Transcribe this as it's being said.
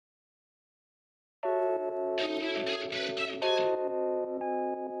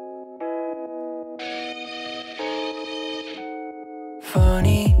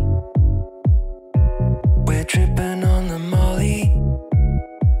Funny, we're tripping on the molly.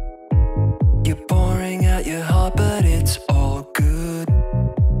 You're pouring out your heart, but it's all good.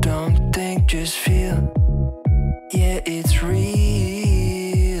 Don't think, just feel. Yeah, it's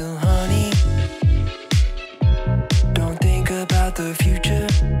real, honey. Don't think about the future.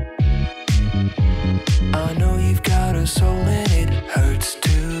 I know you've got a soul and it hurts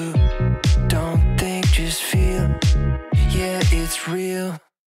too. Don't think, just feel. Yeah, it's real.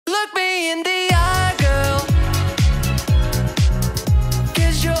 Look me in the eye, girl,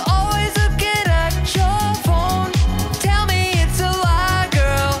 'cause you're always looking at your phone. Tell me it's a lie,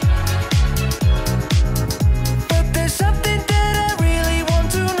 girl, but there's something that I really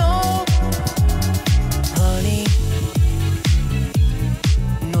want to know. Honey,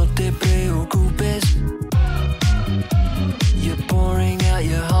 no te preocupes. You're pouring out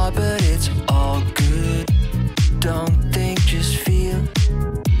your heart, but it's all good. Don't think, just feel.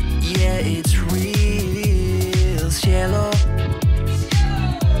 Yeah, it's real. Cielo,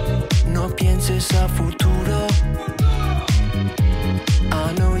 no pienses a futuro.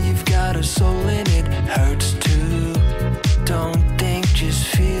 I know you've got a soul and it hurts too. Don't think, just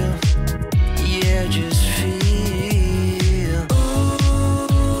feel. Yeah, just feel.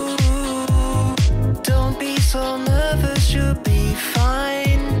 Ooh, don't be so nervous, you'll be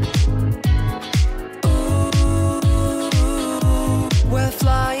fine. We're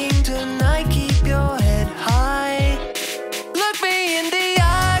flying tonight, keep your head high. Look me in the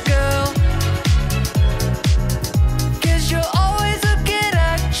eye, girl, 'cause you're always looking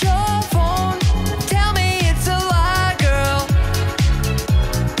at your phone. Tell me it's a lie, girl,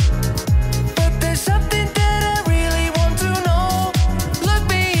 but there's something that I really want to know. Look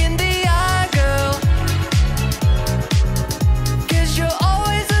me in the eye, girl, 'cause you're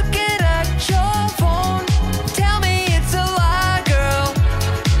always looking at your phone. Tell me it's a lie, girl,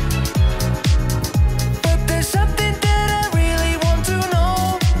 but there's something that I really want to know.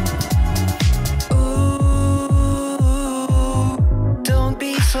 Ooh, don't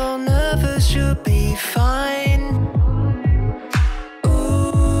be so nervous, you'll be fine.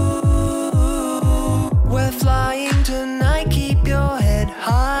 Ooh, we're flying tonight, keep your head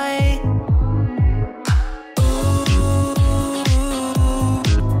high. Ooh,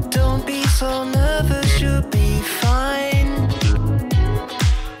 don't be so nervous, you'll be fine.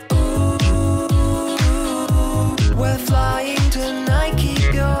 Ooh, we're flying tonight,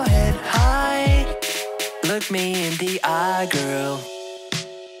 keep your head high. Look me in the eye, girl,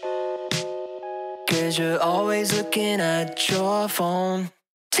 'cause you're always looking at your phone.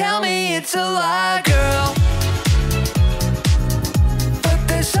 Tell me it's a lie, girl, but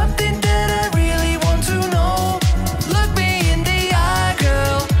there's something that I really want to know. Look me in the eye,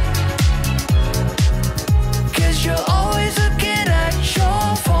 girl, 'cause you're always looking at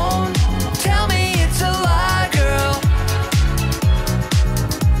your phone. Tell me it's a lie, girl,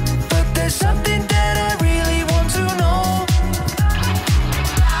 but there's something